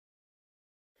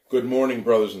Good morning,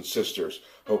 brothers and sisters.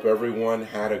 Hope everyone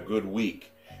had a good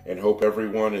week and hope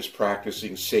everyone is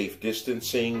practicing safe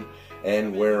distancing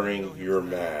and wearing your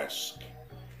mask.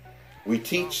 We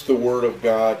teach the Word of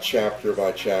God chapter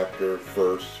by chapter,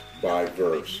 verse by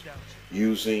verse,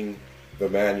 using the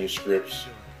manuscripts,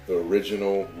 the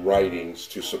original writings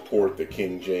to support the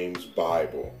King James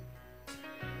Bible.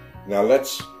 Now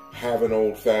let's have an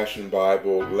old-fashioned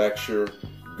Bible lecture.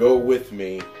 Go with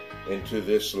me into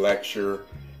this lecture,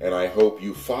 and I hope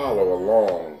you follow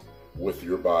along with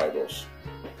your Bibles.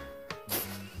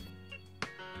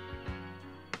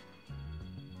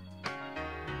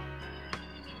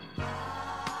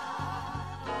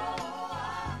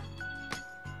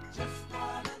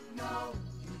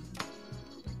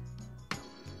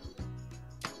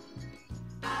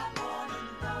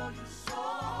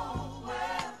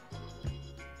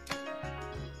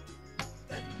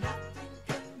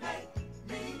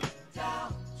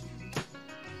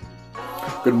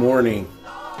 Good morning.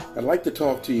 I'd like to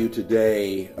talk to you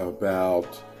today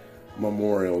about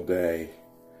Memorial Day,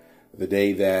 the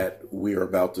day that we are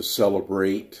about to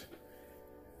celebrate.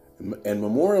 And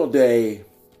Memorial Day,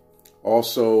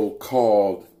 also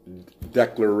called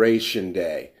Declaration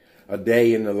Day, a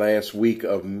day in the last week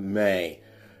of May,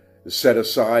 is set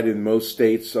aside in most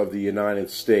states of the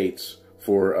United States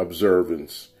for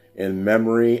observance in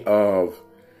memory of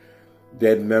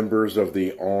dead members of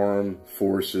the armed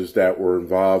forces that were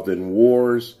involved in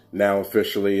wars, now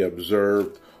officially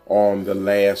observed on the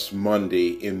last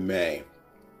Monday in May.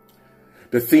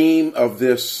 The theme of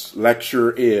this lecture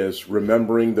is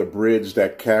remembering the bridge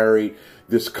that carried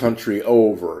this country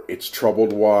over its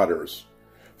troubled waters.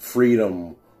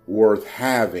 Freedom worth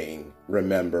having,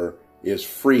 remember, is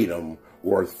freedom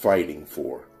worth fighting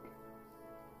for.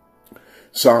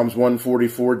 Psalms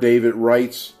 144, David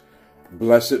writes,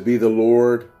 "Blessed be the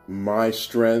Lord, my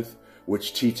strength,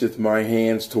 which teacheth my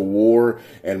hands to war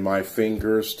and my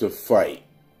fingers to fight."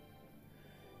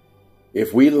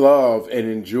 If we love and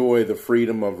enjoy the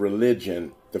freedom of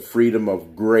religion, the freedom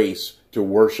of grace to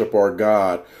worship our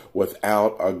God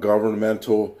without a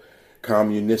governmental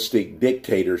communistic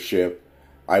dictatorship,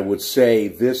 I would say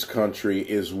this country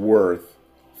is worth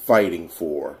fighting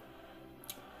for.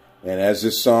 And as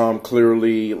this psalm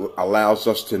clearly allows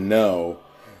us to know,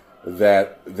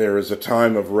 that there is a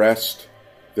time of rest,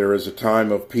 there is a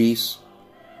time of peace,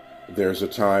 there's a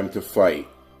time to fight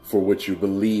for what you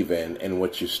believe in and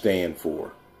what you stand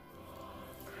for.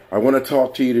 I want to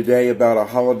talk to you today about a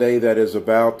holiday that is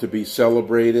about to be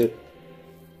celebrated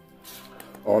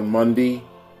on Monday.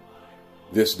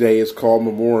 This day is called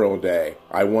Memorial Day.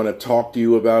 I want to talk to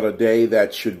you about a day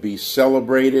that should be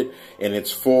celebrated in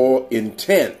its full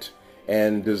intent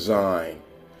and design,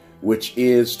 which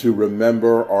is to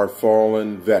remember our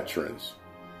fallen veterans.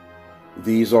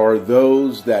 These are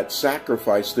those that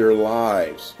sacrificed their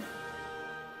lives,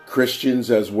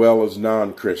 Christians as well as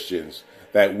non-Christians,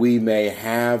 that we may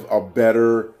have a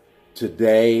better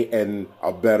today and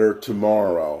a better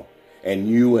tomorrow. And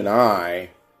you and I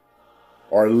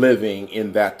are living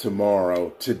in that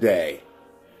tomorrow today.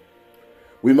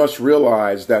 We must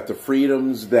realize that the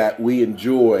freedoms that we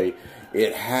enjoy,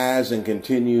 it has and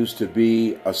continues to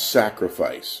be a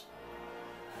sacrifice.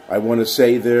 I want to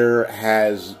say there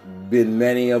has been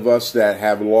many of us that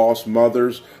have lost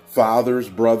mothers, fathers,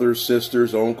 brothers,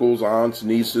 sisters, uncles, aunts,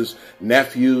 nieces,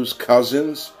 nephews,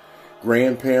 cousins,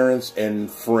 grandparents, and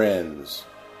friends,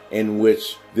 in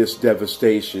which this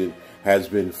devastation has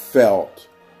been felt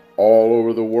all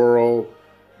over the world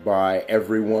by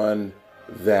everyone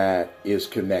that is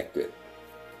connected.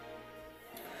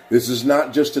 This is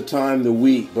not just a time to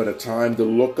weep, but a time to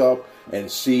look up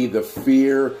and see the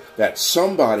fear that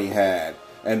somebody had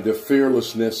and the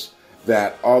fearlessness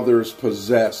that others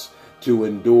possess to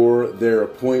endure their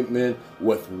appointment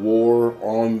with war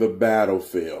on the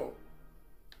battlefield.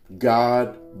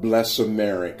 God bless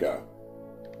America.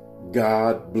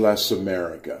 God bless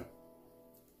America.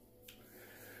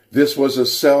 This was a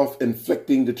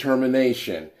self-inflicting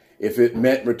determination. If it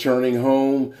meant returning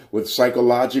home with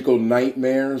psychological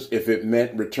nightmares, if it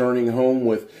meant returning home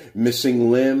with missing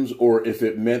limbs, or if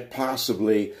it meant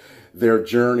possibly their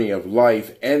journey of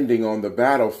life ending on the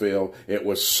battlefield, it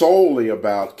was solely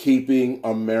about keeping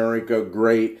America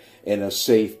great and a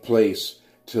safe place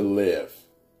to live.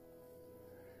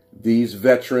 These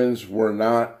veterans were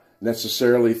not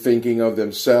necessarily thinking of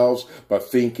themselves, but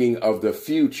thinking of the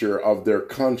future of their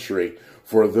country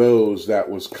for those that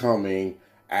was coming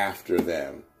after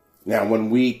them. Now, when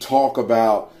we talk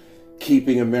about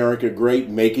keeping America great,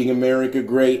 making America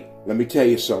great, let me tell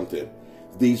you something.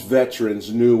 These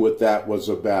veterans knew what that was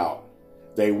about.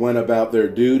 They went about their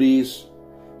duties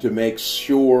to make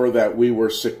sure that we were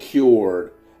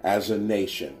secured as a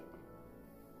nation.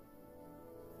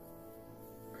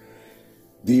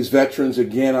 These veterans,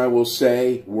 again, I will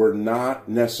say, were not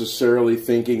necessarily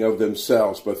thinking of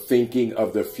themselves, but thinking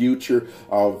of the future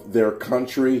of their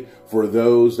country for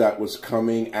those that was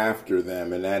coming after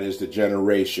them, and that is the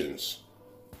generations.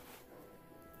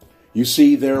 You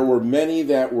see, there were many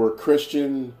that were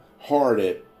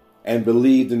Christian-hearted and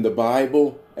believed in the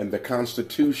Bible and the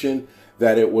Constitution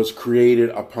that it was created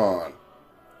upon.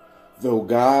 Though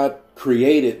God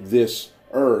created this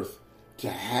earth to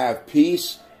have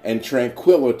peace and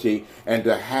tranquility and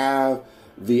to have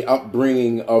the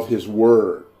upbringing of his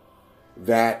word,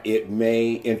 that it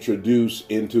may introduce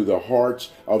into the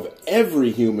hearts of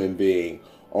every human being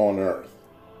on earth.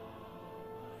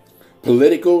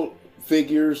 Political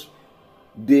figures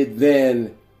did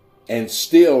then and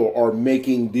still are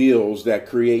making deals that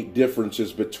create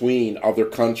differences between other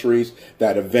countries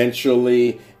that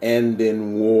eventually end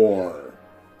in war.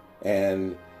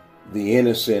 And the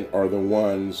innocent are the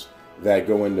ones that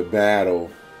go into battle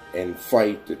and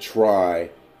fight to try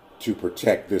to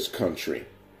protect this country.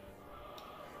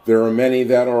 There are many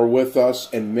that are with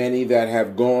us and many that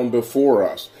have gone before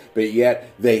us, but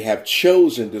yet they have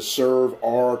chosen to serve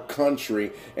our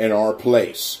country and our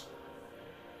place,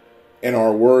 and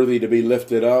are worthy to be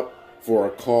lifted up for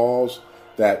a cause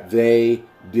that they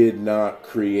did not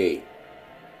create,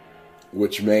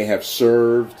 which may have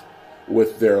served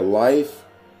with their life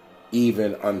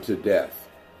even unto death.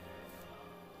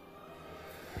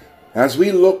 As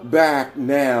we look back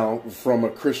now from a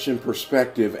Christian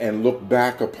perspective and look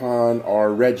back upon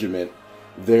our regiment,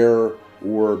 there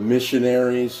were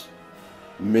missionaries,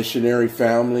 missionary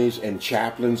families, and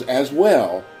chaplains as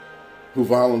well who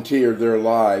volunteered their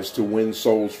lives to win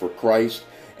souls for Christ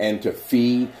and to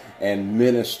feed and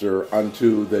minister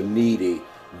unto the needy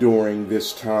during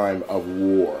this time of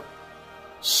war,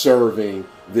 serving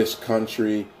this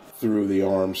country through the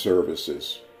armed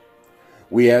services.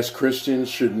 We as Christians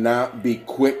should not be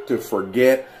quick to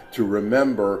forget to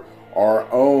remember our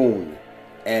own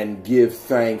and give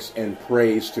thanks and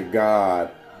praise to God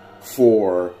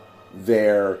for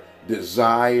their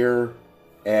desire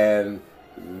and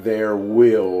their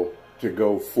will to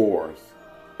go forth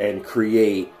and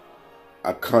create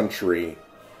a country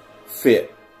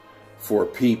fit for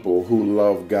people who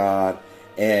love God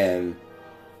and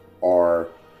are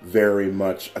very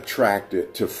much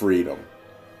attracted to freedom.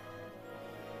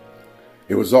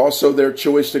 It was also their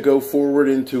choice to go forward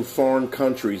into foreign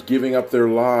countries, giving up their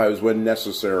lives when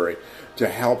necessary to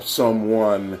help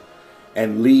someone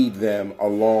and lead them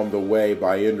along the way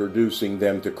by introducing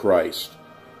them to Christ.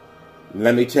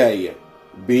 Let me tell you,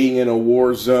 being in a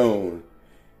war zone,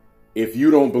 if you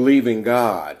don't believe in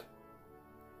God,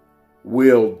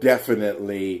 will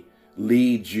definitely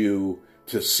lead you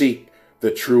to seek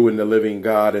the true and the living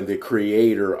God and the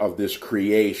creator of this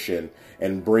creation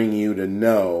and bring you to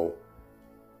know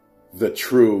the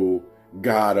true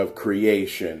God of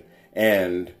creation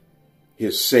and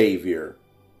his Savior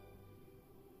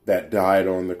that died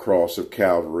on the cross of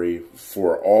Calvary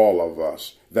for all of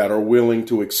us that are willing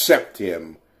to accept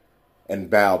him and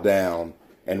bow down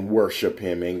and worship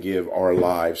him and give our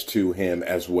lives to him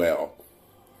as well.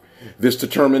 This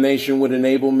determination would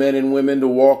enable men and women to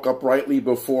walk uprightly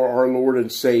before our Lord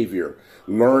and Savior,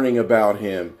 learning about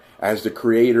him as the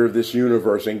creator of this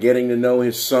universe and getting to know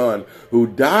his son who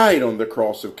died on the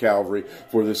cross of Calvary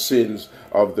for the sins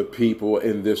of the people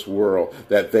in this world,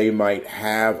 that they might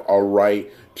have a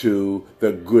right to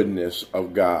the goodness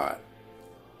of God.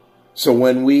 So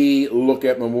when we look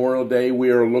at Memorial Day, we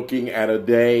are looking at a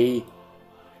day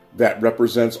that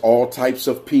represents all types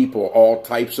of people, all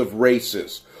types of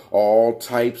races, all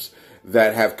types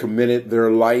that have committed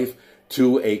their life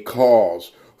to a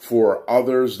cause for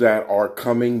others that are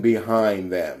coming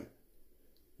behind them,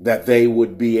 that they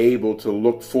would be able to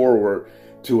look forward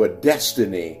to a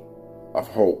destiny of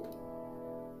hope.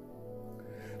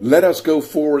 Let us go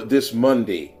forward this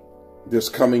Monday, this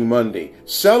coming Monday,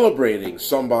 celebrating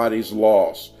somebody's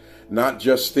loss, not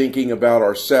just thinking about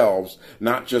ourselves,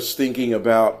 not just thinking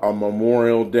about a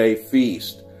Memorial Day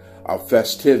feast, a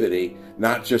festivity,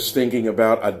 not just thinking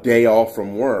about a day off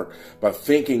from work, but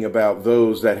thinking about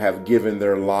those that have given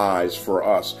their lives for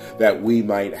us, that we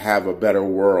might have a better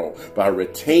world by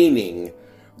retaining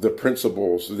the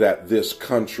principles that this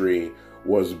country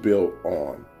was built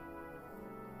on.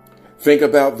 Think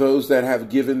about those that have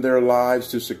given their lives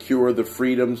to secure the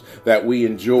freedoms that we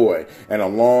enjoy. And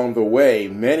along the way,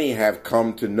 many have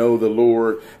come to know the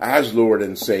Lord as Lord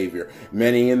and Savior.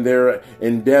 Many in their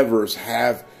endeavors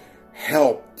have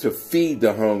helped to feed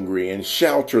the hungry and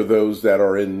shelter those that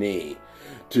are in need,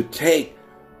 to take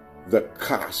the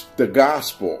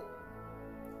gospel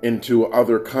into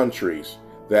other countries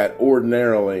that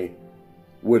ordinarily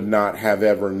would not have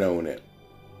ever known it.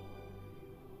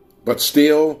 But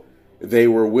still, they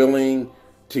were willing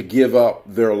to give up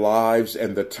their lives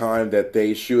and the time that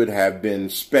they should have been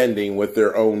spending with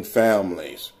their own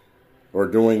families or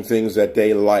doing things that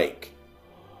they like.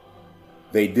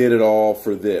 They did it all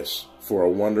for this, for a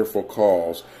wonderful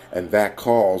cause, and that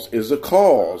cause is a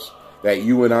cause that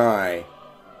you and I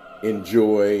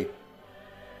enjoy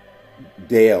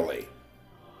daily.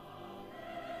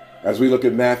 As we look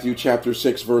at Matthew chapter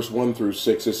 6, verse 1 through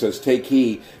 6, it says, "Take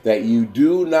heed that you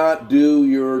do not do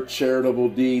your charitable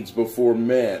deeds before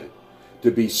men to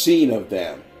be seen of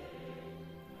them.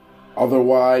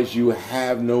 Otherwise you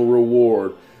have no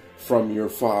reward from your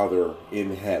Father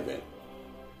in heaven."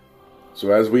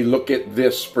 So as we look at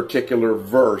this particular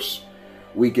verse,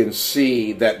 we can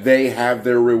see that they have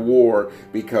their reward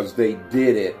because they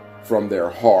did it from their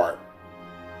heart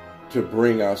to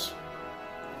bring us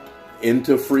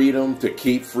into freedom, to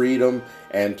keep freedom,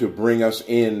 and to bring us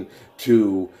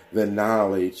into the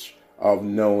knowledge of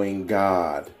knowing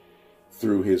God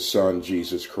through his Son,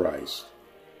 Jesus Christ.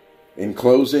 In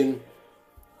closing,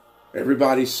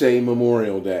 everybody say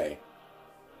Memorial Day.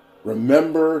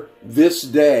 Remember this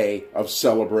day of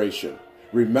celebration.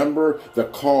 Remember the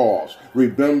cause.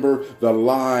 Remember the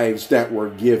lives that were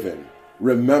given.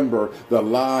 Remember the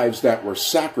lives that were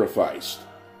sacrificed.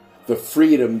 The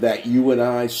freedom that you and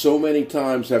I so many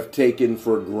times have taken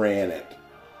for granted.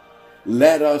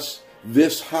 Let us,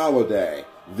 this holiday,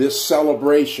 this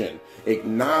celebration,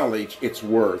 acknowledge its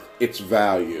worth, its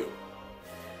value.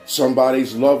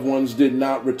 Somebody's loved ones did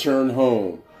not return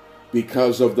home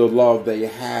because of the love they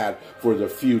had for the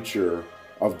future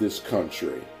of this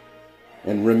country.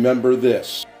 And remember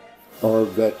this, our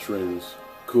veterans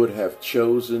could have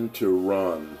chosen to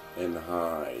run and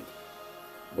hide,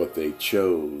 but they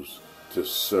chose to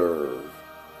serve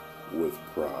with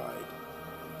pride.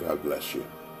 God bless you.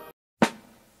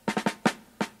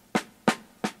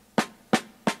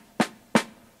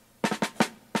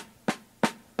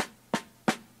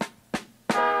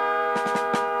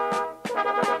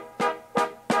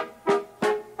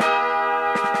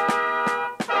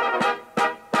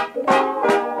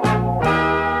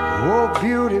 Oh,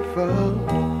 beautiful,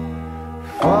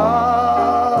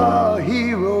 far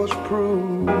heroes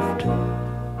proved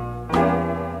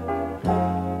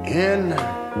in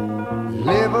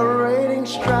liberating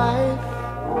strife.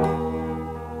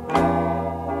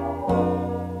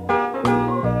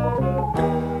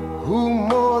 Who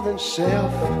more than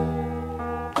self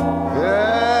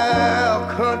their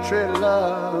country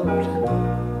loved,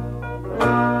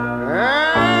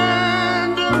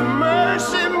 and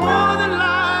mercy more than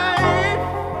life.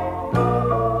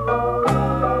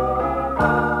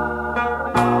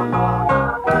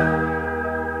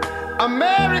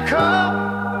 America,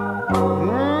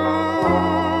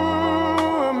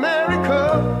 America,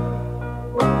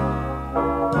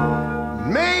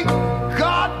 make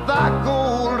God thy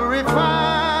gold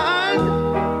refined,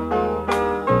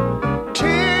 till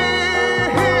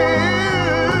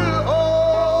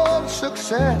all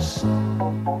success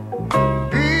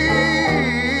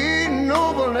be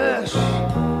nobleness,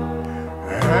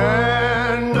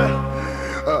 and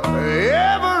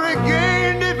ever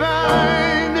again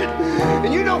divine.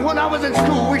 And you know, when I was in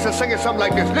school, we used to sing it something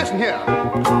like this. Listen here.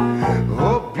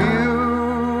 Oh,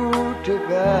 beautiful,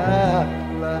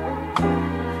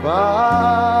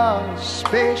 far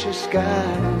spacious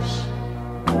skies,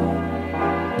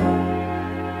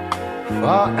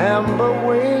 far amber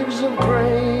waves of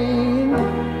grain,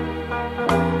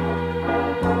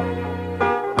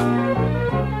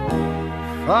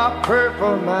 far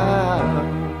purple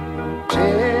mountain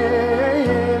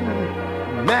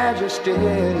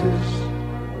majesties,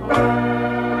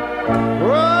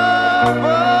 above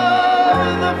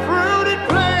the fruited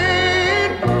plain.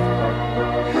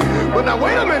 But now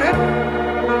wait a minute,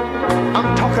 I'm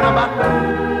talking about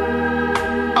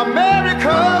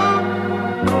America,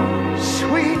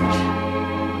 sweet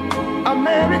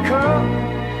America.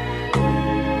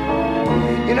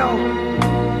 You know,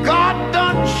 God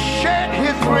done shed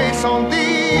his grace on thee.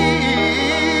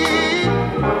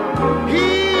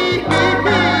 He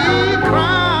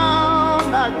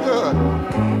crowned thy good.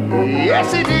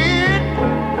 Yes, he did.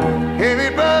 Heavy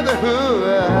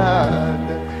brotherhood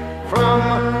from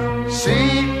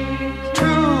sea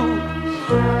to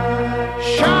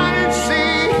shining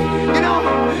sea. You know,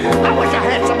 I wish I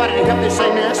had somebody to help me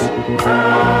sing this.